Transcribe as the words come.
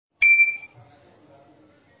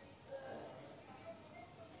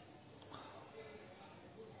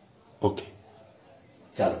Okay,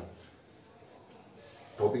 ચાલો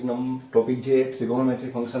topic જે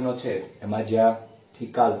trigonometry ફંક્શનનો છે એમાં જ્યાંથી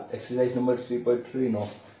કાલ એક્સરસાઇઝ નંબર 3.3 નો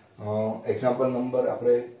એક્ઝામ્પલ નંબર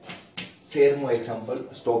આપણે 13મો એક્ઝામ્પલ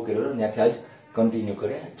સ્ટોપ કર્યો ત્યાંથી આજ કન્ટિન્યુ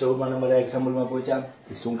કરીએ. 14મા નંબરના એક્ઝામ્પલમાં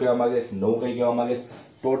પહોંચ્યા શું કહેવા માંગે છે, નવું કઈ કહેવા માંગે છે.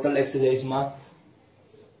 ટોટલ એક્સરસાઇઝમાં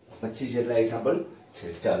 25 જેટલા એક્ઝામ્પલ છે.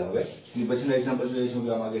 ચાલો હવે એ પછીનો એક્ઝામ્પલ જોઈએ શું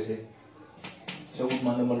કહેવા માંગે છે.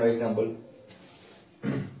 14મા નંબરનો example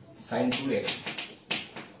sin 2x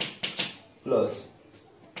plus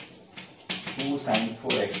 2 sin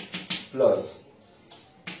 4x plus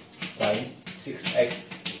sin 6x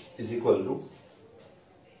is equal to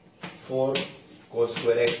 4 cos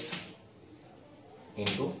square x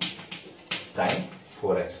into sin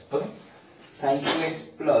 4x. Okay, sin 2x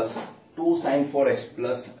plus 2 sin 4x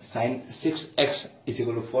plus sin 6x is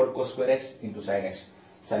equal to 4 cos square x into sin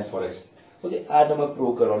 4x. Okay, આ તમે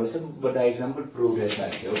prove કરવાનું છે. બધા example prove રહેતા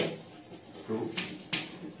છે. Okay, prove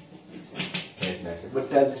રહેતા છે.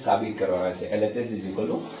 બધા જ સાબિત કરવાના છે. LHS is equal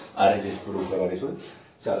to RHS prove કરવાની છે.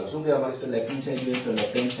 ચાલો શું કહેવા માંગે છે. લેફ્ટ હેન્ડ સાઈડ જોઈએ તો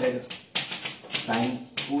left hand side sin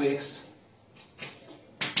 2x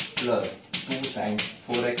plus 2 sin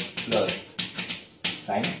 4x plus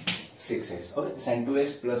sin 6x. Okay, sin 2x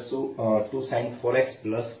plus 2 sin 4x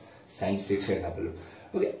plus sin 6x આપેલું.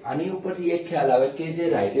 ઓકે, આની ઉપરથી એક ખ્યાલ આવે કે જે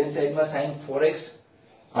રાઈટ હેન્ડ સાઈડમાં sin 4x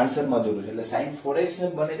આન્સરમાં જોડું છે એટલે sin 4x ને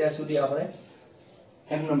બને ત્યાં સુધી આપણે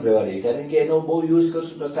એમનેમ રહેવા દઈએ કારણ કે એનો બહુ યુઝ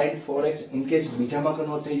કરશું તો sin 4x ઇન કેસ બીજામાં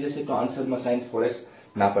કન્વર્ટ થઈ જશે તો આન્સરમાં sin 4x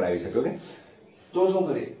ના પણ આવી શકે. ઓકે, તો શું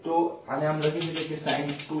કરીએ તો આને આમ લખી શકીએ કે sin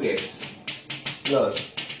 2x plus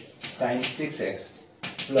sin 6x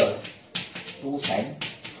plus 2 sin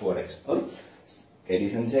 4x. Okay,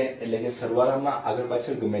 addition છે એટલે કે સરવાળામાં આગળ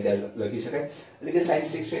પાછળ ગમે ત્યાં લખી શકાય એટલે કે sin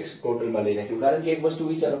 6x ટોટલમાં લઈ નાખ્યું કારણ કે એક વસ્તુ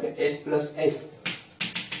વિચારો કે s plus s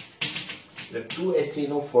એટલે 2sc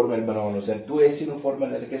નું ફોર્મેટ બનાવવાનું છે. 2sc નું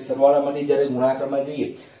ફોર્મેટ એટલે કે સરવાળામાંથી જ્યારે ગુણાકારમાં જઈએ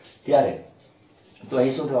ત્યારે તો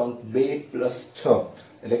અહીં શું થવાનું 2 plus 6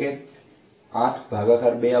 એટલે કે 8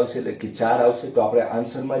 ભાગાકાર 2 આવશે એટલે કે 4 આવશે તો આપણે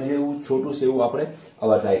આન્સરમાં જેવું છોટું છે એવું આપણે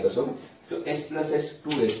આવા ટ્રાય કરશું. તો s plus s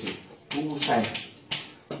 2sc 2 sin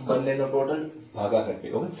બંનેનો ટોટલ ભાગાકાર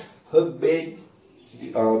કર્યો. હવે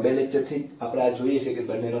બે લેક્ચર થી આપણે આ જોઈએ છે કે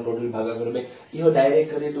બંનેનો ટોટલ ભાગાકાર 2 એનો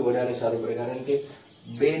ડાયરેક્ટ કરીએ તો વધારે સારું પડે કારણ કે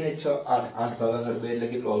 2 ને 6 8 ભાગાકાર 2 એટલે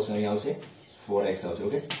કેટલું આવશે અહીં આવશે 4x આવશે.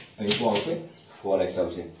 ઓકે, અહીં શું આવશે 4x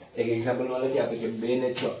આવશે. એક એક્ઝામ્પલ માં લખી આપે કે 2 ને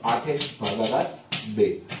 6 8x ભાગાકાર 2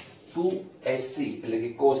 2sc એટલે કે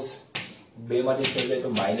cos 2 માંથી થઈ જાય તો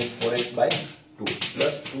 -4x/2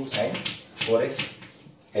 plus 2 sin 4x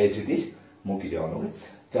as it is મૂકી દેવાનું.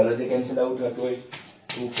 ચાલો જે કેન્સલ આઉટ થતો હોય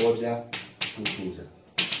 2 4 જા 2 2 જા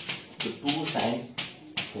તો 2 sin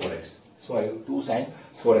 4x શું આવ્યું 2 sin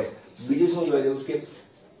 4x. બીજું શું જોવા જેવું કે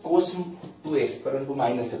cos 2x પરંતુ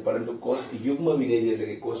માઈનસ છે પરંતુ cos યુગ્મ વિધેય છે એટલે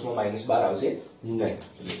કે cos માં -12 આવશે નહીં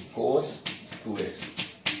એટલે cos 2x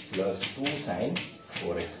plus 2 sin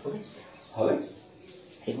 4x. Okay, હવે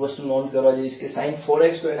એક વસ્તુ નોંધ કરવા જઈશ કે sin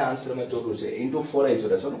 4x તો એના આન્સરમાં ચોટું છે into 4x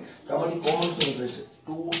જોડે છે. તો આમાંથી કોમન શું નીકળશે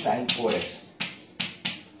 2 sin 4x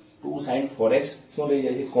 2 sin 4x શું રહી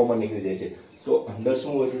જાય છે કોમન નીકળી જાય છે તો અંદર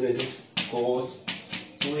શું વધુ રહે છે cos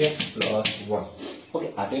 2x plus 1. ઓકે,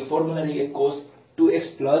 આ તો એક ફોર્મ્યુલા છે કે cos 2x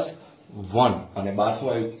plus 1 અને બાર શું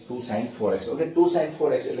આવ્યું 2 sin 4x. Okay, 2 sin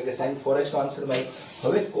 4x એટલે કે sin 4x નો આન્સર માં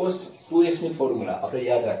હવે cos 2x ની ફોર્મ્યુલા આપણે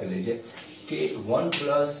યાદ રાખેલી છે કે 1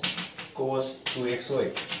 plus cos 2x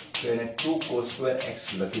હોય તો એને 2 cos square x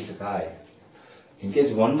લખી શકાય. In case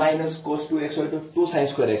 1 minus cos 2x હોય તો 2 sin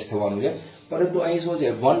square x થવાનું છે પરંતુ અહીં શું છે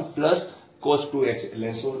 1 plus cos 2x એટલે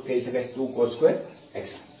શું કહી શકાય 2 cos square x.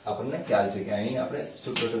 આપણને ખ્યાલ છે કે અહીં આપણે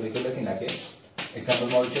સૂત્ર તો લખી નાખીએ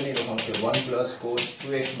એક્ઝામ્પલમાં છે નહીં લખવાનું કે 1 plus cos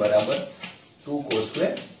 2x બરાબર 2 cos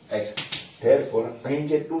square x. therefore અહીં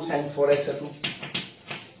જે 2 sin 4x હતું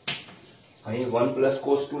અહીં 1 plus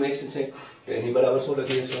cos 2x છે તો એની બરાબર શું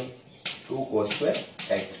લખી દઈશું 2 cos square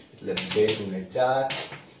x એટલે 2 2 ને 4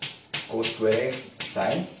 cos square x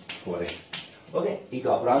sin 4x. Okay, એ તો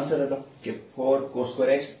આપણો આન્સર હતો કે 4 cos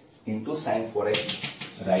square x into sin 4x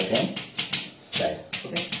right hand side.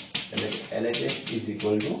 Okay, એટલે LHS is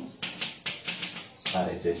equal to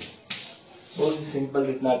RHS. બહુ સિમ્પલ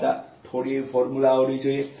રીતના હતા. થોડી ફોર્મ્યુલા આવડવી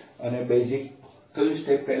જોઈએ અને બેઝિક કયું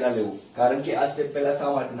સ્ટેપ પહેલા લેવું કારણ કે આ સ્ટેપ પહેલા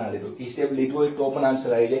શા માટે ના લીધું એ સ્ટેપ લીધું હોય તો પણ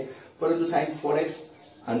આન્સર આવી જાય પરંતુ sin 4x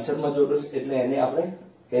આન્સરમાં જોડો એટલે એને આપણે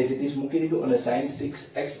as it is મૂકી દીધું અને sin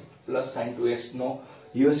 6x plus sin 2x નો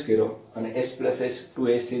યુઝ કર્યો અને s plus s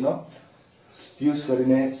 2sc નો યુઝ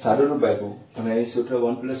કરીને સારું રૂપ આપ્યું અને અહીં સૂત્ર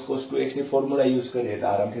 1 plus cos 2x ની ફોર્મ્યુલા યુઝ કરીએ એટલે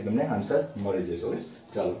આરામથી તમને આન્સર મળી જશે. ઓકે,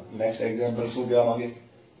 ચાલો નેક્સ્ટ એક્ઝામ્પલ શું કહેવા માંગે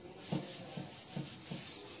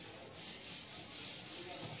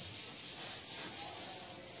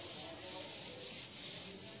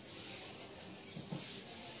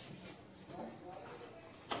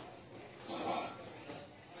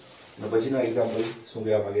પછીનો એક્ઝામ્પલ શું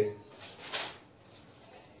કહેવા માંગે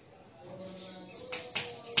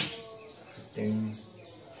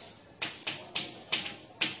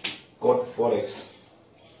cot 4x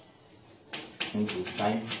into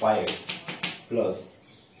sin 5x plus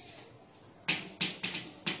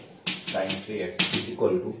sin 3x is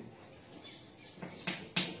equal to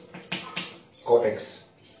cot x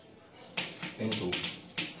into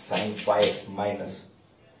sin 5x minus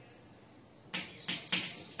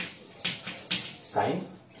sin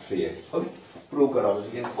 3x. Okay, prove કરવાનું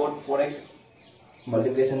છે કે cot 4x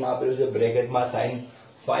મલ્ટીપ્લિકેશન માં આપેલું છે બ્રેકેટમાં sin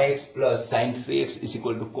 5x plus sin 3x is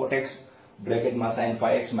equal to cot x બ્રેકેટમાં sin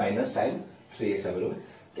 5x minus sin 3x આપેલું છે.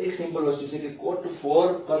 તો એક સિમ્પલ વસ્તુ છે કે cot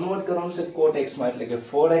 4 કન્વર્ટ કરવાનું છે cot x માં, એટલે કે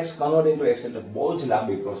 4x કન્વર્ટ into x, એટલે બહુ જ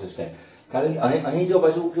લાંબી પ્રોસેસ થાય. કારણ કે અહીં જો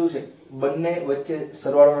પાછું કેવું છે બંને વચ્ચે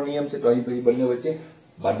સરવાળોનો નિયમ છે, તો અહીં પછી બંને વચ્ચે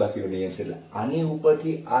બાદબાકીનો નિયમ છે, એટલે આની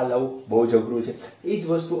ઉપરથી આ લાવવું બહુ જ અઘરું છે. એ જ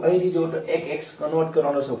વસ્તુ અહીંથી જો તો એક x કન્વર્ટ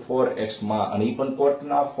કરવાનો છે 4x માં, અને એ પણ cot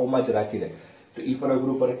ના ફોર્મમાં જ રાખી દે તો એ પણ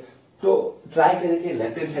અઘરું પડે. તો ટ્રાય કરીએ કે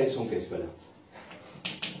લેફ્ટ હેન્ડ સાઈડ શું કહેશ પહેલા.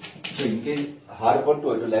 જો ઇન કેસ હાર પડતો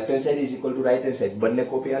હોય તો left hand side is equal to right hand side, બંને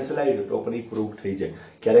કોપી આન્સર લાવી દો તો પણ એ પ્રૂવ થઈ જાય.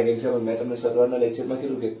 ક્યારેક એક્ઝામ્પલ મેં તમને સવારના લેક્ચરમાં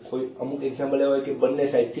કીધું કે કોઈ અમુક એક્ઝામ્પલ એવા હોય કે બંને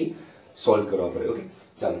સાઈડથી સોલ્વ કરવા પડે. ઓકે,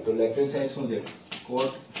 ચાલો તો લેફ્ટ હેન્ડ સાઈડ શું છે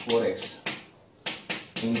cot 4x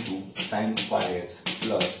into sin 5x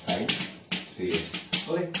plus sin 3x.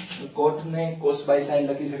 Okay, તો cot ને cos by sin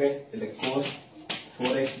લખી શકાય, એટલે cos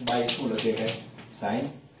 4x by શું લખી શકાય sin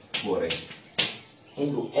 4x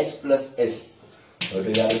into s plus s.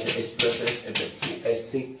 હવે યાદ છે s plus s એટલે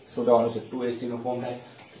 2sc. શું થવાનું છે 2sc નું ફોર્મ થાય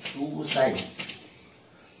 2 sin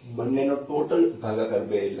બંનેનો ટોટલ ભાગાકાર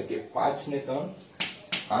 2, એટલે કે 5 ને 3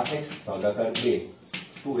 8x ભાગાકાર 2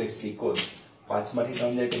 2sc cos 5 માંથી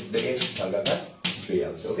 3 જાય તો 2x ભાગાકાર 2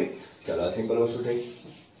 આવશે. ઓકે, ચાલો આ સિમ્પલ વસ્તુ થઈ.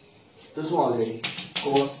 તો શું આવશે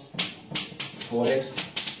cos 4x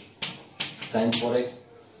sin 4x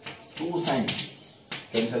 2 sin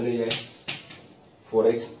cancel થઈ જાય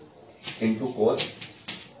 4x into cos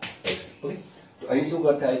x. Okay, તો અહીં શું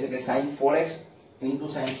કટ થાય છે કે sin 4x into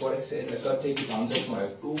sin 4x એટલે કટ થઈ ગયું, આન્સર શું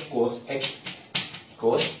આવ્યો 2 cos x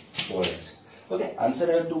cos 4x. Okay, answer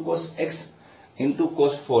આવ્યો 2 cos x into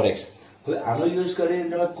cos 4x. હવે આનો યુઝ કરીને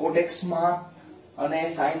તમે cot x માં અને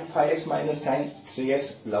sin 5x minus sin 3x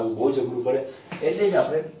લાવવું બહુ જ અઘરું પડે, એટલે જ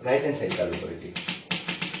આપણે રાઈટ હેન્ડ સાઈડ ચાલુ કરી હતી.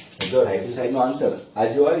 જો રાઈટ હેન્ડ સાઈડ નો આન્સર આ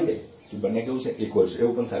જેવો આવી જાય તો બંને કેવું છે ઇક્વલ છે,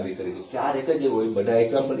 એવું પણ સાબિત કરી દીધું. ક્યારેક જ એવું હોય, બધા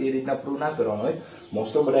એક્ઝામ્પલ એ રીતના પ્રૂવ ના કરવાનું હોય.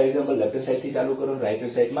 મોસ્ટ ઓફ બધા એક્ઝામ્પલ લેફ્ટ હેન્ડ સાઈડ થી ચાલુ કરો, રાઈટ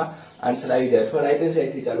હેન્ડ સાઈડ માં આન્સર આવી જાય, અથવા રાઈટ હેન્ડ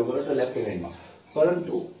સાઈડ થી ચાલુ કરો તો લેફ્ટ હેન્ડ માં.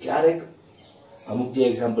 પરંતુ ક્યારેક અમુક જે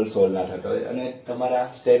એક્ઝામ્પલ સોલ્વ ના થતા હોય અને તમારા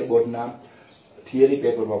સ્ટેટ બોર્ડના થિયરી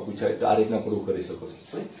પેપરમાં પૂછાય તો આ રીતના પ્રૂવ કરી શકો છો.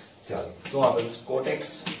 ચાલો શું આપણે cot x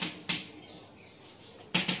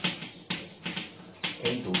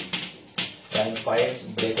into sin 5x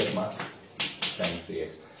બ્રેકેટમાં sin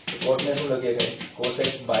 3x. cot ને શું લખીએ કે cos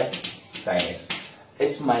x by sin x.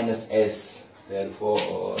 s minus s, therefore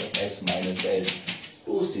s minus s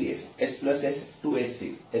 2cs, s plus s 2sc,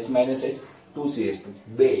 s minus s 2cs,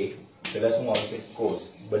 2 પેલા શું આવશે cos,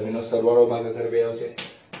 બંનેનો સરવાળો ભાગાકાર 2 આવશે,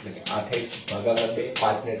 એટલે કે 8x ભાગાકાર 2,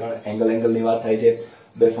 5 ને 3 એંગલ ની વાત થાય છે,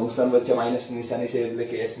 બે ફંક્શન વચ્ચે માઈનસ ની નિશાની છે, એટલે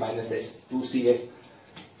કે s minus s 2cs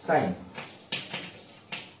sin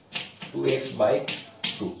 2x by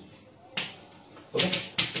 2. Okay,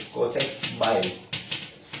 cos x by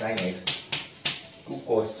sin x 2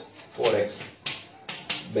 cos 4x,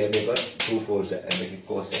 બે પર 2 4 છે એટલે કે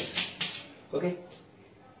cos x. Okay,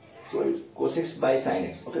 so cos x by sin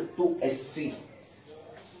x. Okay, 2sc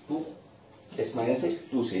 2 s minus s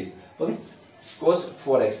 2cs. Okay, cos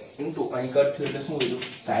 4x into અહીં cut થયું એટલે શું વધ્યું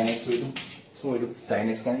sin x વધ્યું, શું વધ્યું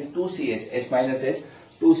sin x, કારણ કે 2cs s minus s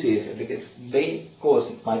 2cs એટલે કે 2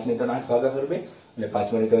 cos 5 ને 3 8 ભાગાકાર 2 અને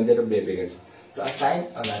 5 માંથી 3 જાય તો 2 ભેગા છે, તો આ sin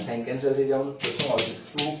અને આ sin કેન્સલ થઈ જવાનું, તો શું આવશે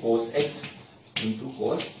 2 cos x into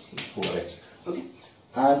cos 4x. Okay,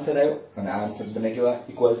 આ આન્સર આવ્યો અને આ આન્સર બંને કેવા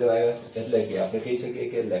ઇક્વલ કેવા આવ્યા, એટલે કે આપણે કહી શકીએ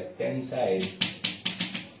કે left hand side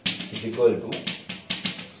is equal to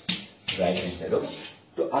right hand side. Okay,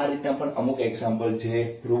 તો આ રીતના પણ અમુક એક્ઝામ્પલ જે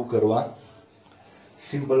પ્રૂવ કરવા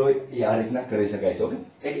સિમ્પલ હોય એ આ રીતના કરી શકાય છે. ઓકે,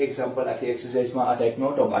 એક એક્ઝામ્પલ આખી એક્સરસાઇઝમાં આ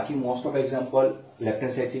ટાઈપનો હતો, બાકી most of example left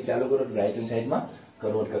hand side થી ચાલુ કરો તો રાઈટ હેન્ડ સાઈડમાં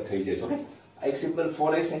કન્વર્ટ થઈ જશે. ઓકે, એક સિમ્પલ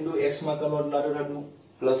 4x into x માં કન્વર્ટ ના થતું,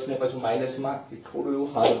 પ્લસ ને પછી માઇનસ માં થોડું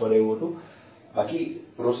એવું હાર્ડ પડે એવું હતું. બાકી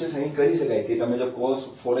પ્રોસેસ અહીં કરી શકાય કે તમે જો cos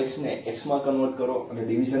 4x ને x માં કન્વર્ટ કરો અને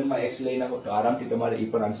ડિવિઝનમાં x લઈ નાખો તો આરામથી તમારે એ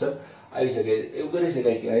પણ આન્સર આવી શકે. એવું કરી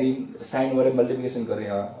શકાય કે અહીં sin વડે મલ્ટીપ્લિકેશન કરે,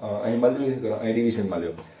 અહીં મલ્ટીપ્લિકેશન કરો, અહીં ડિવિઝનમાં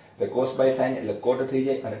લ્યો, એટલે cos by sin એટલે cot થઈ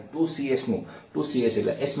જાય, અને 2cs નું 2cs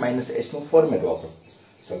એટલે s minus s નું ફોર્મેટ વાપરો.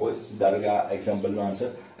 સપોઝ ધારો કે આ એક્ઝામ્પલનો આન્સર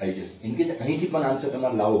આવી જશે. ઇનકેસ અહીંથી પણ આન્સર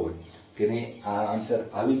તમારે લાવવો હોય કે નહીં આ આન્સર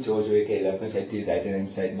આવી જ જવો જોઈએ કે લેફ્ટ હેન્ડ સાઈડથી રાઈટ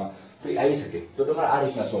હેન્ડ સાઈડમાં, તો એ આવી શકે તો તમારે આ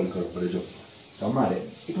રીતના સોલ્વ કરવું પડે. જો તમારે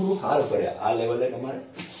એ થોડું હાર્ડ પડે આ લેવલે, તમારે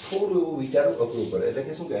થોડું એવું વિચારવું અઘરું પડે. એટલે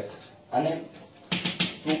કે શું કે અને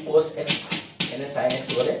 2 cos x એને sin x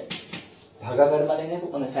વડે ભાગાકારમાં લઈ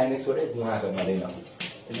નાખું અને sin x વડે ગુણાકારમાં લઈ નાખું.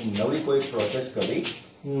 એટલે નવી કોઈ પ્રોસેસ કરી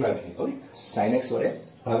નથી. ઓકે, sin x વડે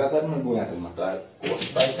ભાગાકારમાં ગુણાકારમાં, તો આ cos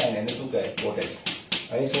by sin એને શું કહેવાય cot x.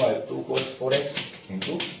 અહીં શું આવે 2 cos 4x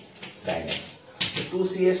into sin x. તો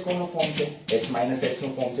 2cs કોનું ફોર્મ છે? x minus x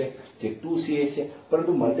નું ફોર્મ છે જે 2cs છે,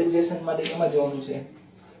 પરંતુ મલ્ટીપ્લિકેશન માટે કેમાં જવાનું છે?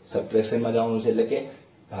 સબટ્રેક્શનમાં જવાનું છે. એટલે કે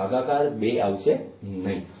ભાગાકાર 2 આવશે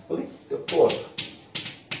નહીં. ઓકે, તો cot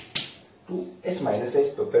 2s minus x,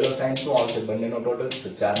 તો પેલો sin શું આવશે બંનેનો ટોટલ? તો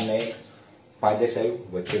 4 ને 1 5x આવ્યું,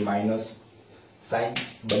 વચ્ચે માઇનસ sin,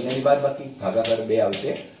 બંનેની બાદબાકી, ભાગાકાર 2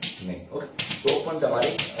 આવશે નહીં. ઓકે, તો પણ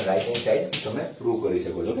તમારી રાઈટ હેન્ડ સાઈડ તમે પ્રૂવ કરી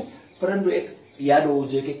શકો છો. ઓકે, પરંતુ એક યાદ હોવું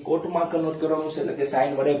જોઈએ કે કોટમાં કન્વર્ટ કરવાનું છે. એટલે કે sin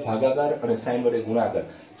વડે ભાગાકાર અને sin વડે ગુણાકાર,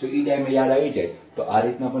 જો એ ટાઈમે યાદ આવી જાય તો આ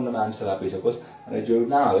રીતના પણ તમે આન્સર આપી શકો છો. અને જો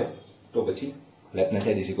ના આવે તો પછી left hand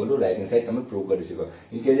side is equal to right hand side તમે પ્રૂવ કરી શકો.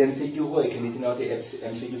 ઇન કેસ એમસીક્યુ હોય કે નીચેનામાંથી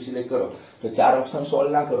એમસીક્યુ સિલેક્ટ કરો તો 4 ઓપ્શન સોલ્વ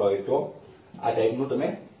ના કરો હોય તો આ ટાઈપનું તમે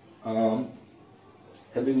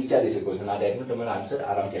વિચારી શકો છો. આ ટાઈપનું તમારો આન્સર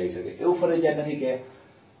આરામથી આવી શકે. એવું ફરજિયાત નથી કે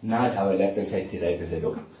ના જ આવે લેફ્ટ હેન્ડ સાઈડ થી રાઈટ હેન્ડ સાઈડ.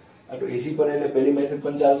 ઓકે, આ તો ઇઝી પર એટલે પહેલી મેથડ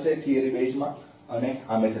પણ ચાલશે થિયરી બેઝમાં અને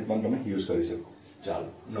આ મેથડ પણ તમે યુઝ કરી શકો. ચાલો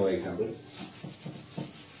નો એક્ઝામ્પલ.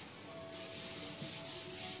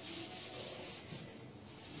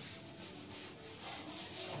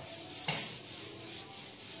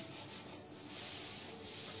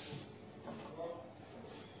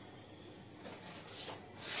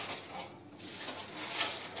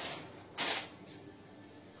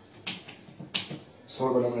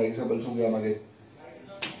 સોલ્વ કરવાનું એક્ઝામ્પલ શું કહેવા માંગે છે?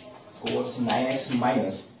 cos 9x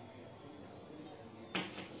minus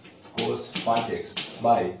cos 5x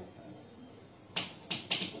by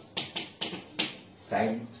sin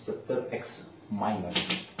 17x minus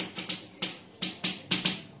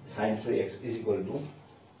sin 3x is equal to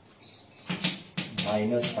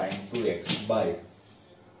minus sin 2x by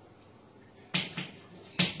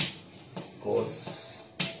cos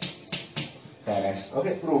 10x.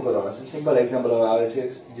 Okay, prove કરવાનું છે. સિમ્પલ એક્ઝામ્પલ હવે આવે છે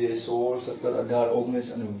જે 16, 17, 18,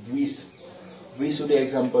 19 અને 20 સુધી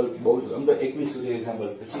એક્ઝામ્પલ, બહુ આમ તો 21 સુધી એક્ઝામ્પલ,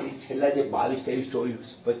 પછી છેલ્લા જે 22, 23,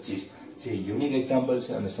 24, 25 જે યુનિક એક્ઝામ્પલ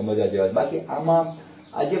છે અને સમજવા જેવા. બાકી આમાં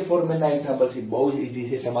આ જે ફોર્મેટના એક્ઝામ્પલ છે બહુ જ ઈઝી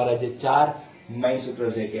છે. તમારા જે 4 મેઇન સૂત્ર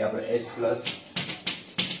છે કે આપણે s plus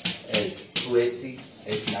s 2sc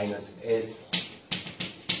s minus s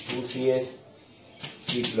 2cs c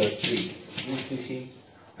plus c 2cc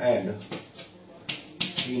and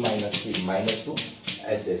c minus c minus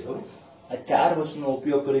 2ss. આ 4 વસ્તુનો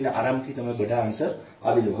ઉપયોગ કરીને આરામથી તમે બધા આન્સર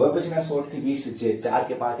આવી જાવ. હવે પછીના 16 થી 20 જે 4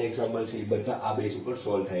 કે 5 એક્ઝામ્પલ છે એ બધા આ બેઝ ઉપર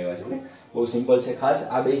સોલ્વ થયા છે. બહુ સિમ્પલ છે. ખાસ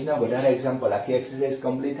આ બેઝના વધારે એક્ઝામ્પલ, આખી એક્સરસાઇઝ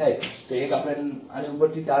કમ્પ્લીટ થાય તો એક આપણે આની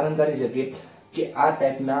ઉપરથી તારણ કરી શકીએ કે આ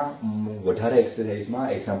ટાઈપના વધારે એક્સરસાઇઝમાં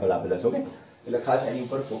એક્ઝામ્પલ આપેલા છે. ઓકે, એટલે ખાસ એની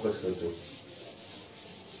ઉપર ફોકસ કરજો.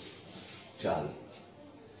 ચાલો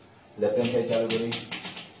લેફ્ટ હેન્ડ સાઈડ ચાલુ કરી.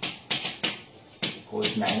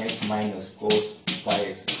 cos 9x minus cos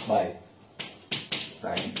 5x by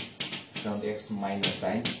sin 7x minus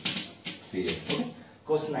sin 3x. Okay,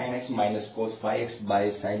 cos 9x minus cos 5x by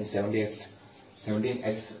sin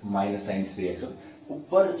 17x minus sin 3x.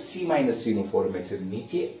 ઉપર c minus c નું format છે,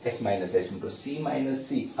 નીચે s minus s નું. તો c minus c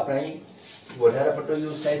આપણે અહીં વધારે પડતો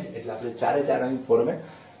યુઝ થાય છે એટલે આપણે ચારે ચાર અહીં ફોર્મેટ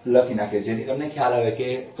લખી નાખીએ જેથી તમને ખ્યાલ આવે કે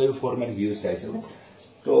કયું ફોર્મેટ યુઝ થાય છે.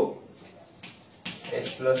 તો s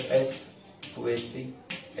plus s 2sc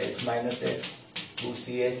s minus s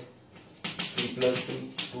 2cs c plus c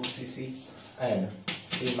 2cc and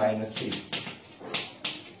c minus c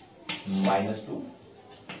minus 2.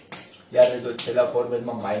 યાદ રાખજો છેલ્લા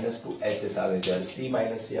ફોર્મેટમાં -2ss આવે છે, c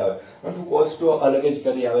minus c આવે, પરંતુ cos તો અલગ જ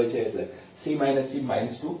કરી આવે છે એટલે c minus c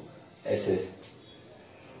 -2ss.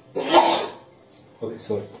 Okay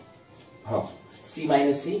sorry, હા c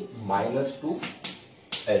minus c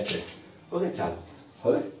 -2ss. Okay ચાલો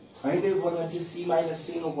હવે અહીં કયું ફોર્મેટ છે? c minus c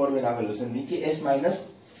નું ફોર્મેટ આપેલું છે, નીચે s minus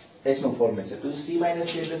s નું ફોર્મેટ છે. તો c minus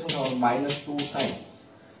c એટલે શું થવાનું? -2 sin.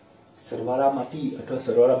 સરવાળામાંથી અથવા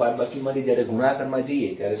સરવાળા બાદબાકીમાંથી જ્યારે ગુણાકારમાં જઈએ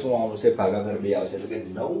ત્યારે શું આવશે? ભાગાકાર 2 આવશે. એટલે કે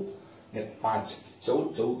 9 ને 5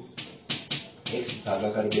 14 x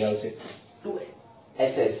ભાગાકાર 2 આવશે.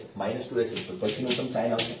 2ss -2ss તો પછીનું પણ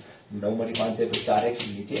સાઇન આવશે. 9 માંથી 5 જાય તો 4x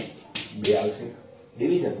નીચે 2 આવશે.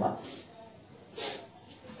 ડિવિઝનમાં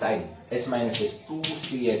sin s minus s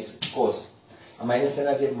 2cs cos આ માઈનસ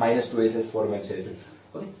એના છે -2ss ફોર્મેટ છે.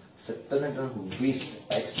 ઓકે 17 ને 3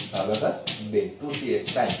 20x ભાગાકાર 2 2c એ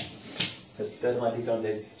sin 17 માંથી 3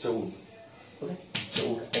 લે 14 ઓકે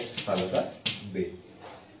 14x ભાગાકાર 2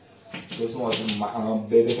 તો શું આવશે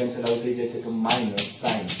બે કેન્સલ આઉટ થઈ જશે તો minus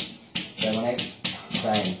sin 7x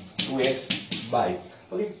sin 2x bye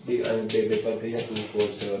okay બે પર થઈ જાય 2 4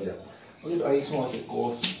 7 જાય ઓકે તો અહીં શું આવશે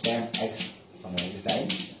cos 10x અને sin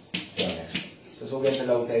 7x તો શું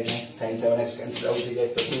કેન્સલ આઉટ થાય છે sin 7x કેન્સલ આઉટ થઈ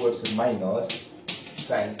જાય તો શું વધશે માઈનસ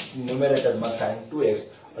sin ન્યુમેરેટર માં sin 2x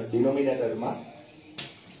और डिनोमिनेटर में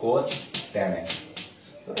cos 10x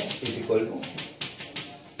okay is equal to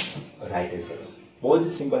right answer बहुत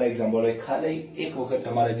ही सिंपल एग्जांपल है खाली एक वक्त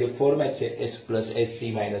તમારે જે ફોર્મેટ છે s + s c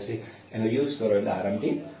 - c એનો યુઝ કરો એટલે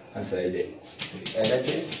આરામથી આન્સર આવી જાય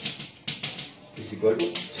LHS ઇઝ ઇક્વલ ટુ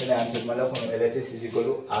છેલ્લે આન્સરમાં લખવાનું LHS is equal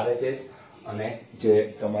to RHS અને જે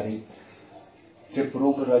તમારી જે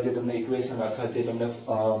પ્રૂફ કરવા જે તમને ઇક્વેશન આખા જે તમને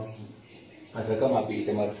રકમ આપી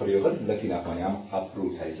તમારે ફરી વખત લખી નાખવાની આમ આ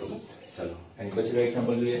પ્રૂફ થાય છે ચલો એની પછીનો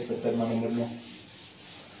એક્ઝામ્પલ જોઈએ 17મા નંબરનો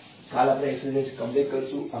કાલ આપણે એક્સરસાઇઝ કમ્પ્લીટ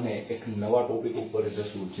કરશું અને એક નવા ટોપિક ઉપર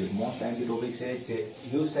જશું જે મોસ્ટ ટાઈમથી ટોપિક છે જે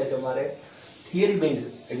યુઝ થાય તમારે થિયરી બેઝ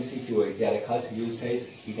એમસીક્યુ હોય ત્યારે ખાસ યુઝ થાય છે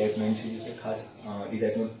એ ટાઈપનો એમસીક્યુ છે ખાસ એ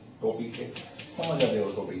ટાઈપનો ટોપિક છે સમજવા જેવો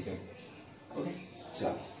ટોપિક છે ઓકે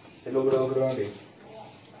ચાલો એટલો બધો અઘરો નથી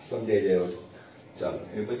સમજાઈ જાય છે ચાલો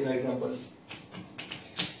એની પછીનો example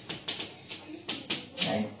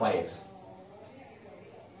sin 5x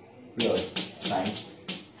plus sin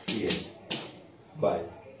 3x by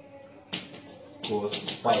cos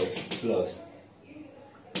 5x plus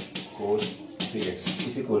cos 3x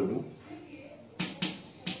is equal to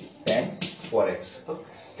tan 4x.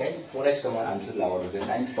 Tan 4x તમારો આન્સર લાવવાનો છે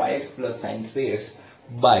sin 5x plus sin 3x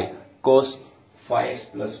by cos 5x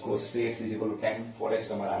plus cos 3x is equal to tan 4x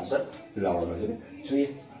તમારો answer લાવવાનો છે જોઈએ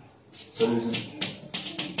solution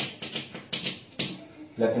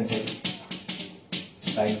left hand side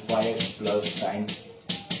sin 5x plus sin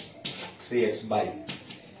 3x by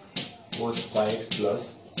cos 5x plus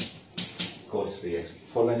cos 3x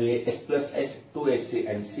formula જોઈએ s plus s 2sc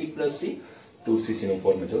and c plus c 2cc no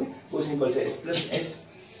formula છે બહુ simple છે s plus s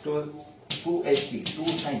તો 2sc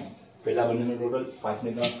 2 sin પહેલા બંનેનો total 5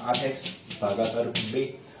 ને 3 8x ભાગાકાર 2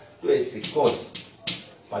 2sc cos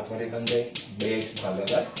 5 માંથી 3 જાય 2x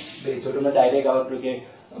ભાગાકાર 2 જો તમે ડાયરેક્ટ આવડતું કે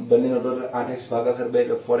બંનેનો ટોટલ 8x ભાગાકાર 2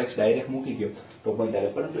 એટલે 4x ડાયરેક્ટ મૂકી ગયો તો પણ ચાલે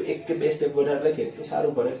પરંતુ એક કે બે સ્ટેપ વધારે લખીએ તો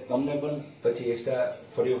સારું પડે તમને પણ પછી એક્સ્ટ્રા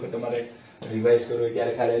ફરી વખત તમારે રિવાઇઝ કરવો હોય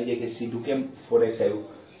ત્યારે ખ્યાલ આવી જાય કે સીધું કેમ 4x આવ્યું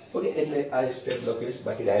ઓકે એટલે આ સ્ટેપ લખીશ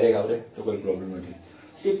બાકી ડાયરેક્ટ આવડે તો કોઈ પ્રોબ્લેમ નથી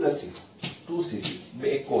c plus c 2cc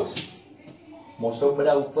 2 cos most of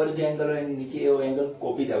બધા ઉપર જે એંગલ હોય નીચે એવો એંગલ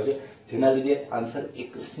કોપી જ આવશે જેના લીધે આન્સર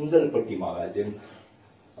એક સિંગલ પટ્ટીમાં આવે જેમ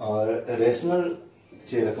રેશનલ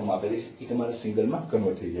જે રકમ આપેલી છે એ તમારે સિંગલમાં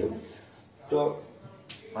કન્વર્ટ થઈ જાય તો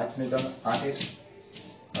 5 ને 3 8x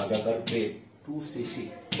ભાગાકાર 2 2cc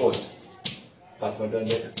cos 5 ને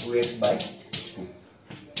 3 2x by 2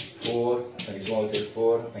 4 અહીં શું આવશે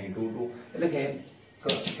 4 અહીં 2 2 એટલે કે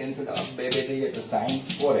કેન્સલ બે બે થઈ જાય તો sin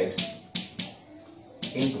 4x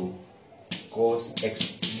into cos x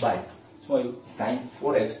by શું આવ્યું sin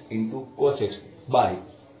 4x into cos x by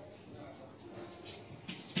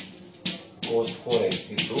cos 4x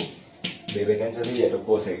into બે કેન્સલ થઈ જાય તો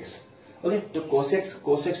cos x ઓકે તો cos x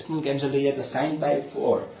પણ કેન્સલ થઈ જાય તો sin by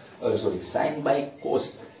 4 sorry sin by cos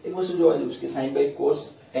એક વસ્તુ જોવા જેવું છે કે sin by cos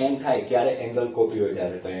tan થાય ક્યારે એંગલ કોપી હોય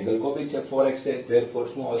ત્યારે તો એંગલ કોપી છે 4x છે therefore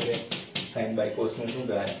શું આવશે sin by cos ને શું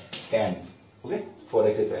કહેવાય tan ઓકે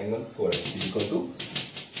 4x છે તો angle 4x is equal to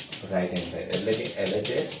right hand side એટલે કે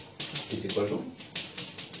LHS is equal to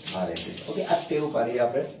RHS okay આ ટેવ પાડી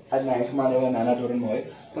આપણે આ 9th માં એવા નાના ધોરણમાં હોય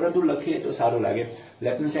પરંતુ લખીએ તો સારું લાગે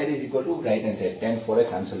left hand side is equal to right hand side tan 4x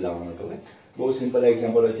answer લાવવાનો હતો બહુ સિમ્પલ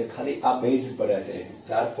એક્ઝામ્પલ હોય છે ખાલી આ બેઝ પડ્યા છે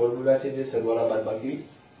ચાર ફોર્મ્યુલા છે જે સરવાળા બાદબાકી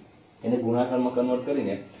એને ગુણાકારમાં કન્વર્ટ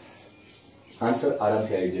કરીને આન્સર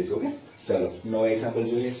આરામથી આવી જશે ઓકે ચલો નવો એક્ઝામ્પલ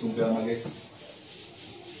જોઈએ શું કહેવા માંગે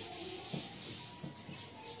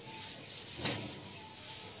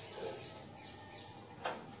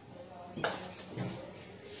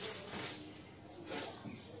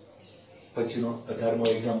પછીનો 18મો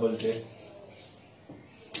એક્ઝામ્પલ છે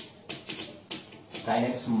sin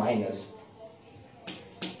x minus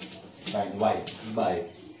sin y by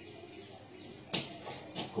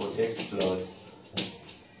cos x plus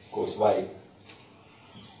cos y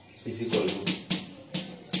is equal to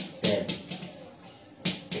tan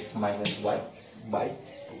x minus y by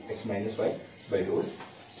 2 x minus y by 2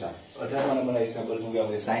 ચાલો 18મા નંબરના એક્ઝામ્પલ શું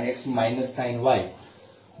કહેવાય sin x minus sin y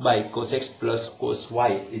by cos x plus cos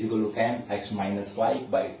y is equal to tan x minus y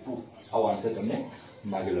by 2 આવો answer તમને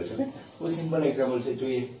માંગેલો છે બહુ simple example છે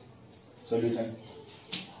જોઈએ solution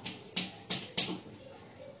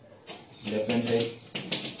left hand side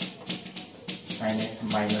sin x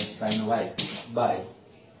minus sin y by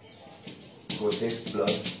cos x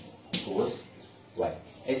plus cos y.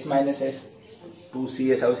 s minus s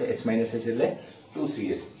 2cs આવશે. s minus s એટલે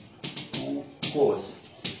 2cs 2 cos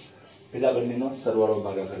પેલા બંનેનો સરવાળો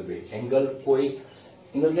ભાગાકાર 2. એંગલ કોઈ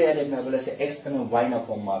એંગલ કયા ટાઈપના આપેલા છે? x અને y ના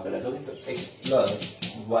ફોર્મમાં આપેલા છે. તો x plus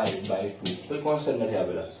y by 2 કોઈ કોન્સ્ટન્ટ નથી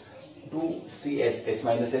આપેલા. 2cs s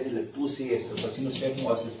minus s એટલે 2cs. તો પછીનું સ્ટેપ શું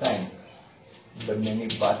આવશે? sin બંનેની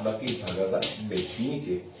બાદબાકી ભાગાકાર 2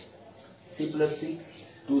 નીચે c plus c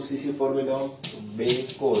 2cc formula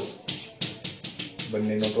 2 cos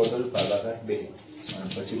બંનેનો ટોટલ ભાગાકાર 2 અને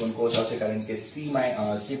પછી પણ cos આવશે કારણ કે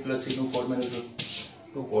c plus c નું formula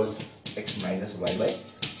 2 cos x minus y by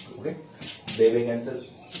 2. Okay, બે કેન્સલ.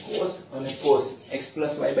 cos અને cos x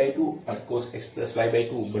plus y by 2 અને cos x plus y by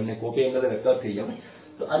 2 બંને કોપી એંગલ કટ થઈ જાય.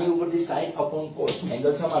 તો આની ઉપરથી sin upon cos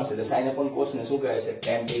એંગલ સમાન છે. એટલે sin upon cos ને શું કહે છે?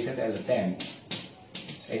 tan કહી શકાય. એટલે tan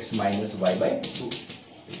x minus y by 2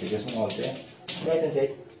 એટલે કે શું આવશે? Right hand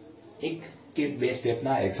side. એક કે બે સ્ટેપ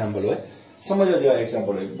ના એક્ઝામ્પલ હોય, સમજવા જેવા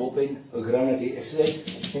એક્ઝામ્પલ હોય, બહુ કઈ અઘરા નથી. એક્સરસાઇઝ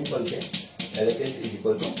સિમ્પલ છે. LHS is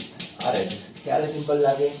equal to RHS. ક્યારે સિમ્પલ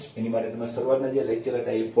લાગે? એની માટે તમે શરૂઆતના જે લેક્ચર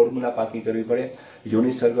હતા એ ફોર્મ્યુલા પાકી કરવી પડે,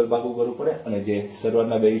 યુનિટ સર્કલ પાકું કરવું પડે અને જે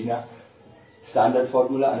શરૂઆતના બેઝના સ્ટાન્ડર્ડ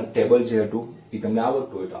ફોર્મ્યુલા અને ટેબલ જે હતું એ તમને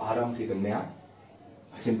આવડતું હોય તો આરામથી તમને આ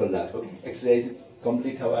સિમ્પલ લાગશે. એક્સરસાઇઝ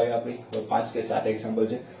કમ્પ્લીટ થવા આવી આપણી. હવે 5 કે 7 એક્ઝામ્પલ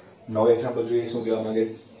છે. 9 એક્ઝામ્પલ જોઈએ શું કહેવા માંગે.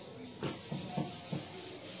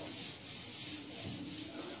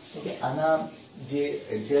 ઓકે, આના જે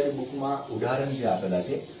એનસીઆરટી બુકમાં ઉદાહરણ જે આપેલા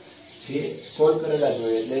છે જે સોલ્વ કરેલા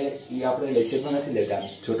જોઈએ એટલે એ આપણે લેક્ચરમાં નથી લેતા.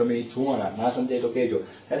 જો તમે જોવાના ના સમજાય તો કહેજો,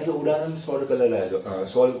 કારણ કે ઉદાહરણ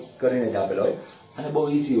સોલ્વ કરીને જ આપેલા હોય અને બહુ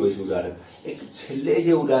ઈઝી હોય છે ઉદાહરણ. એક છેલ્લે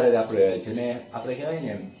જે ઉદાહરણ આપણે જેને આપણે કહેવાય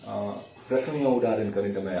ને પ્રથમીય ઉદાહરણ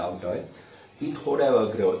કરીને તમે આવતા હોય એ થોડા એવા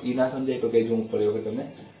અઘરા હોય. એ ના સમજાય તો કહેજો, હું ફરી વખત તમે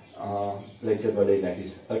લેક્ચર પર લઈ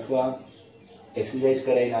નાખીશ અથવા એક્સરસાઇઝ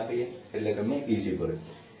કરાવી નાખીએ એટલે તમને ઈઝી પડે.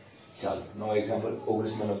 ચાલો, નો એક્ઝામ્પલ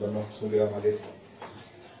 19 નંબરનો શું કહેવા માંગે?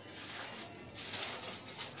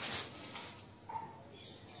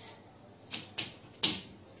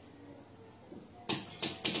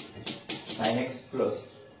 sin x plus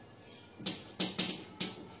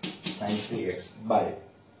sin 3x by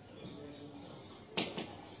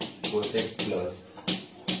cos x plus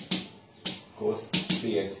cos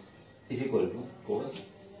 3x is equal to cos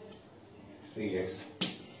 3x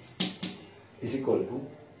is equal to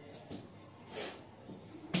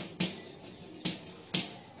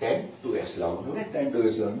tan 2x લાવવાનું. tan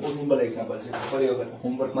 2x લાવવાનું બહુ સિમ્પલ એક્ઝામ્પલ છે. ફરી વખત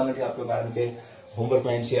હોમવર્કમાં નથી આપ્યો કારણ કે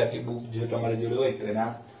હોમવર્કમાં એનસીઆરટી બુક જે તમારે જોડે હોય તો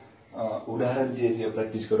એના ઉદાહરણ જે છે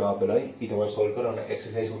પ્રેક્ટિસ કરવા આપેલા હોય એ તમારે સોલ્વ કરો અને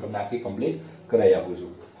એક્સરસાઇઝ હું તમને આખી કમ્પ્લીટ કરાવી આપું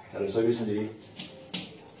છું. ચાલો સોલ્યુશન જોઈએ.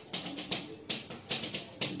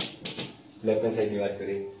 લેફ્ટ હેન્ડ સાઈડની વાત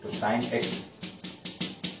કરીએ તો sin x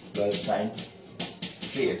plus sin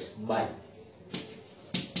 3x by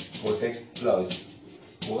cos x plus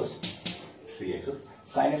cos 3x.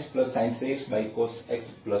 sin x plus sin 3x by cos x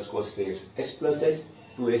plus cos 3x. x plus s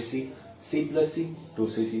 2sc c plus c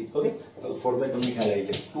 2cc. Okay, format તમને ખ્યાલ આવી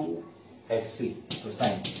ગયો. 2sc તો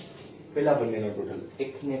sin પેલા બંનેનો total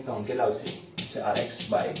એકને count કેટલા આવશે? rx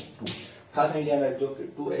by 2. ખાસ અહીં ધ્યાન રાખજો કે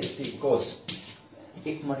 2sc cos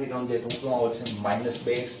એકમાંથી 3 જાય તો શું આવશે?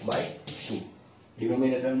 -2x by 2.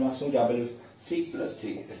 ડિનોમિનેટરમાં શું આપેલું? c plus c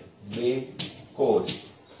એટલે 2 cos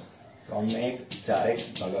 3 4x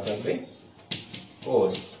ભાગાકાર 2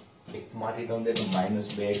 cos એકમાંથી 3 જાય તો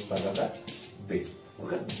 -2x ભાગાકાર 2.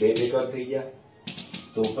 ઓકે, 2 કટ થઈ ગયા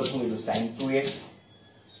તો ઉપર શું લીધું? sin 2x.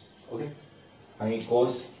 ઓકે, અહીં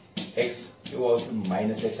cos x કેવો આવશે?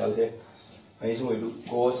 -x આવશે. અહીં શું લીધું?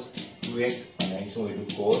 cos 2x અને અહીં શું લીધું?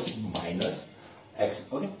 cos -x.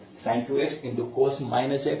 Okay, sin 2x into cos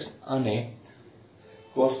 -x અને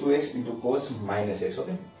cos 2x into cos -x.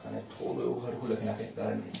 Okay, અને થોડું એવું હરખું લખી નાખે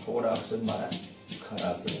કારણ કે થોડા અક્ષર મારા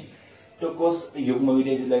ખરાબ છે. તો cos યુગ્મ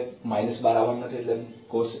વિધેય એટલે -12 આવવાનું નથી એટલે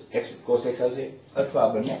cos x આવશે અથવા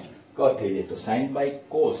આ બંને કટ થઈ જાય તો sin by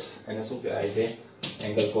cos એને શું કહેવાય છે?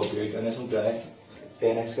 Angle copy. અને શું કહેવાય?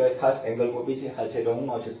 tan x કહેવાય. ખાસ એંગલ કોપી છે હાલ છે તો શું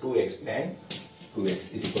આવશે? 2x tan 2x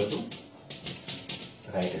is equal to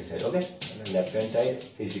right hand side. Okay, અને left hand side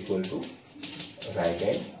is equal to right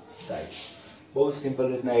hand side. બહુ સિમ્પલ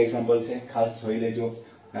રીતના એક્ઝામ્પલ છે, ખાસ જોઈ લેજો.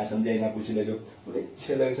 ના સમજાય ના પૂછી લેજો. ઓકે,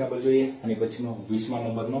 છેલ્લો એક્ઝામ્પલ જોઈએ અને પછીનો 20મા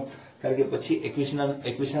નંબરનો, કારણ કે પછી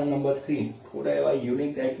 21ના નંબર 3 થોડા એવા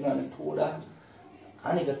યુનિક ટાઈપના અને થોડા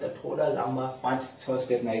આની કરતા થોડા લાંબા 5-6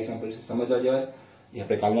 સ્ટેપના એક્ઝામ્પલ છે, સમજવા જેવા. એ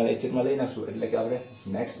આપણે કાલના લેક્ચરમાં લઈ નાખશું એટલે કે આપણે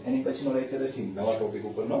નેક્સ્ટ એની પછીનો લેક્ચર હશે નવા ટોપિક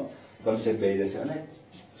ઉપરનો કન્સેપ્ટ બેઝ હશે અને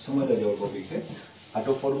સમજવા જેવો ટોપિક છે. આ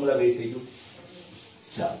તો ફોર્મ્યુલા બેઝ થઈ ગયું.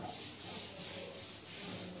 ચાલો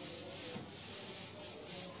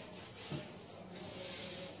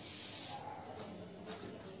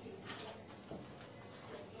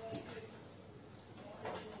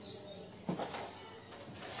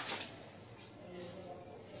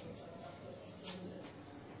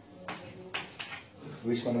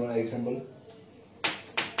which one more example?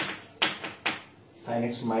 Sin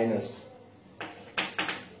x minus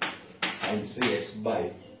sin 3x by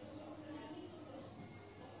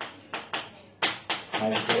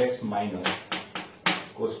sin square x minus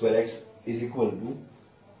cos square x is equal to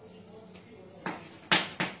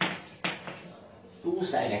 2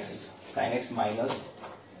 sin x minus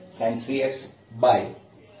sin 3x by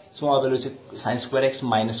શું આવેલું છે sin square x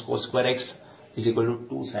minus cos square x is equal to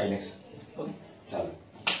 2 sin x. Okay ચાલો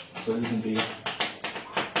solution જોઈએ.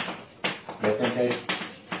 Left hand side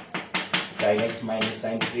sin x minus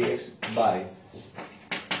sin 3x by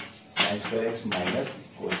sin square x minus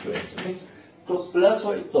cos square x. Okay તો plus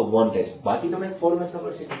હોય તો 1 થાય. બાકી તમને formula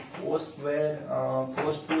ખબર છે કે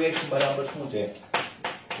cos 2x બરાબર શું છે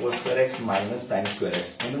cos square x minus sin square x.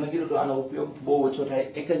 એનું મેં કીધું તો આનો ઉપયોગ બહુ ઓછો થાય.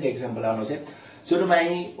 એક જ એક્ઝામ્પલ આનો છે. જો તમે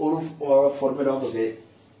અહીં ઓલું ફોર્મ્યુલા વાપરો કે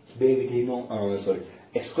બે વિધેયનો sorry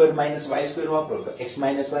x square minus y square વાપરો તો x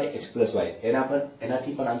minus y x plus y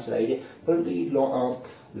એનાથી પણ આન્સર આવી જાય. પરંતુ એ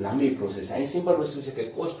લાંબી પ્રોસેસ. અહીં સિમ્પલ વસ્તુ છે કે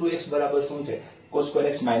cos 2x બરાબર શું છે cos square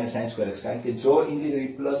x minus sin square x. કારણ કે જો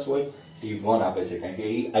ઇન્ડિવિજ્યુઅલ પ્લસ હોય તો 1 આપે છે કારણ કે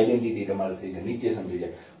એ આઈડેન્ટિટી તમારે થઈ જાય નિત્ય સમજી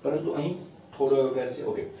જાય. પરંતુ અહીં થોડો એવો ફેર છે.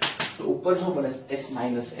 ઓકે તો ઉપર શું બને s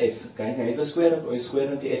minus s કારણ કે અહીં તો સ્ક્વેર હતો એ સ્ક્વેર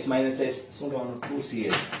નથી s minus s શું થવાનું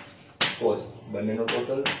 2cl cos બંનેનો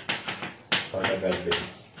ટોટલ ભાગાકાર 2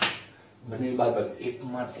 બંને બાદ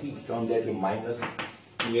એકમાંથી 3 જાય એટલે માઇનસ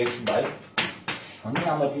 2x બાય હવે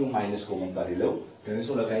આમાંથી હું માઇનસ કોમન કાઢી લઉં તેને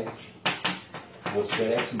શું લખાય cos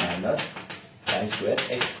square x minus sin square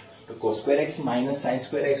x. તો cos square x minus sin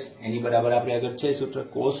square x એની બરાબર આપણે આગળ છે સૂત્ર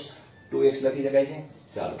cos 2x લખી શકાય છે.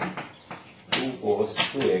 ચાલો 2 cos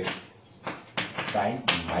 2x sin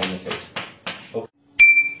minus x.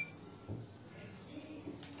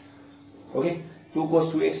 Okay 2 cos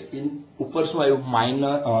 2x in ઉપર શું આવ્યું માઇનસ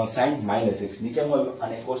sin minus x નીચે શું આવ્યું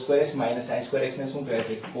અને cos square x minus sin square x ને શું કહેવાય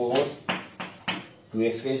છે cos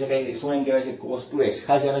 2x કહી શકાય. શું એમ કહેવાય છે cos 2x.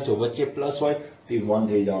 ખાસ યાદ રાખજો વચ્ચે પ્લસ હોય તો 1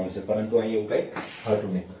 થઈ જવાનું છે પરંતુ અહીં એવું કઈ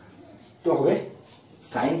હતું નહીં. તો હવે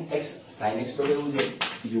sin x તો કેવું છે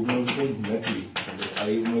યુગ્મ વિધેય નથી એટલે આ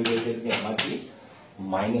યુગ્મ વિધેય છે એટલે એમાંથી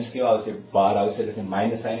માઇનસ કેવા આવશે 12 આવશે એટલે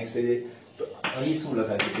માઇનસ sin x થઈ જાય. તો અહીં શું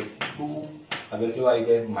લખાશે કે 2 अगर जो आई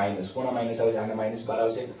जाए माइनस कोना माइनस આવે છે આને માઈનસ 12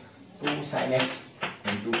 આવશે 2 sin x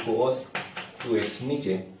cos 2x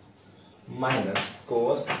નીચે minus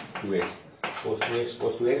cos 2x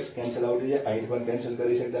cancel out થઈ જાય. અહીં પણ કેન્સલ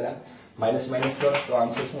કરી શકતા હતા માઈનસ માઈનસ પર તો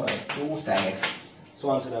આન્સર શું આવે 2 sin x. શું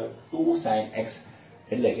આન્સર આવે 2 sin x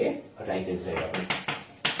એટલે કે રાઈટ હેન્ડ સાઈડ આપણે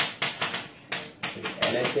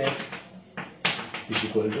LHS is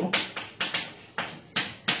equal to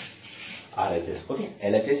RHS. Okay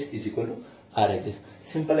LHS is equal to RHS.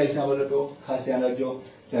 Simple example હતો ખાસ ધ્યાન રાખજો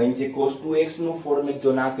કે અહીં જે cos 2x નું ફોર્મેટ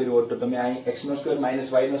જો ના કર્યું હોત તો તમે અહીં x² -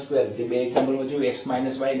 y² જે બે એક્ઝામ્પલમાં જોયું x - y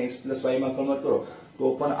અને x + y માં કન્વર્ટ કરો તો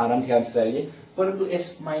પણ આરામથી આન્સર આવી જાય. પરંતુ s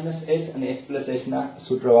 - s અને s + s ના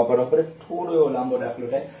સૂત્ર વાપરવા પડે. થોડો એવો લાંબો દાખલો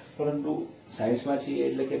થાય પરંતુ સાયન્સમાં છીએ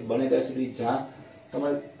એટલે કે બને ત્યાં સુધી જ્યાં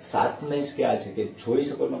તમારે શાર્પનેસ ક્યાં છે કે જોઈ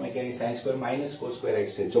શકો તમે કે sin square minus cos square x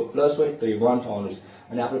છે. જો પ્લસ હોય તો એ 1 થવાનું છે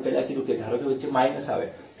અને આપણે પહેલા કીધું કે ધારો કે વચ્ચે માઈનસ આવે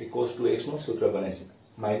તો cos 2x નું સૂત્ર બને છે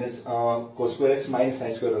minus cos square x minus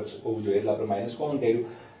sin square x હોવું જોઈએ એટલે આપણે માઈનસ કોમન કર્યું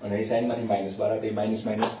અને એ sin માંથી માઈનસ 12 એટલે માઈનસ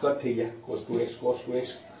માઈનસ કટ થઈ ગયા cos 2x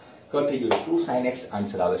કટ થઈ ગયું 2 sin x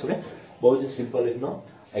આન્સર આવે છે. બહુ જ સિમ્પલ એકનો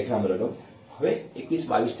એક્ઝામ્પલ હતો. હવે 21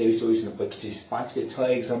 22 23 24 અને 25 5 કે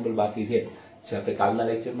 6 એક્ઝામ્પલ બાકી છે જે આપણે કાલના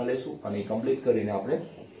લેક્ચરમાં લેશું અને એ કમ્પ્લીટ કરીને આપણે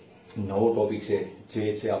નવો ટોપિક છે જે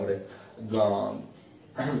છે આપણે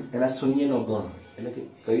એના શૂન્યનો ગણ એટલે કે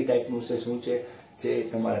કઈ ટાઈપનું છે શું છે જે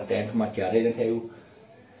તમારા 10th માં ક્યારેય નથી આવ્યું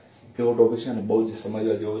કેવો ટોપિક છે અને બહુ જ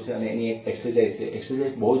સમજવા જેવો છે અને એની એક એક્સરસાઇઝ છે.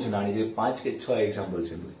 એક્સરસાઇઝ બહુ જ નાની છે 5 કે 6 એક્ઝામ્પલ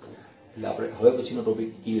છે એટલે આપણે હવે પછીનો ટોપિક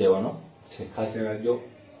ઈ લેવાનો છે ખાસ ધ્યાન રાખજો.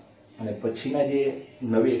 અને પછીના જે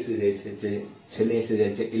નવી એક્સરસાઇઝ છે જે છેલ્લી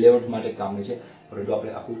એક્સરસાઇઝ છે 11th માટે કામની છે પરંતુ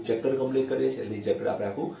આપણે આખું ચેપ્ટર કમ્પ્લીટ કરીએ છીએ એટલે ચેપ્ટર આપણે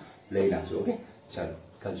આખું લઈ નાખશું. ઓકે ચાલો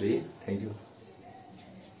કાલ જોઈએ. Thank you.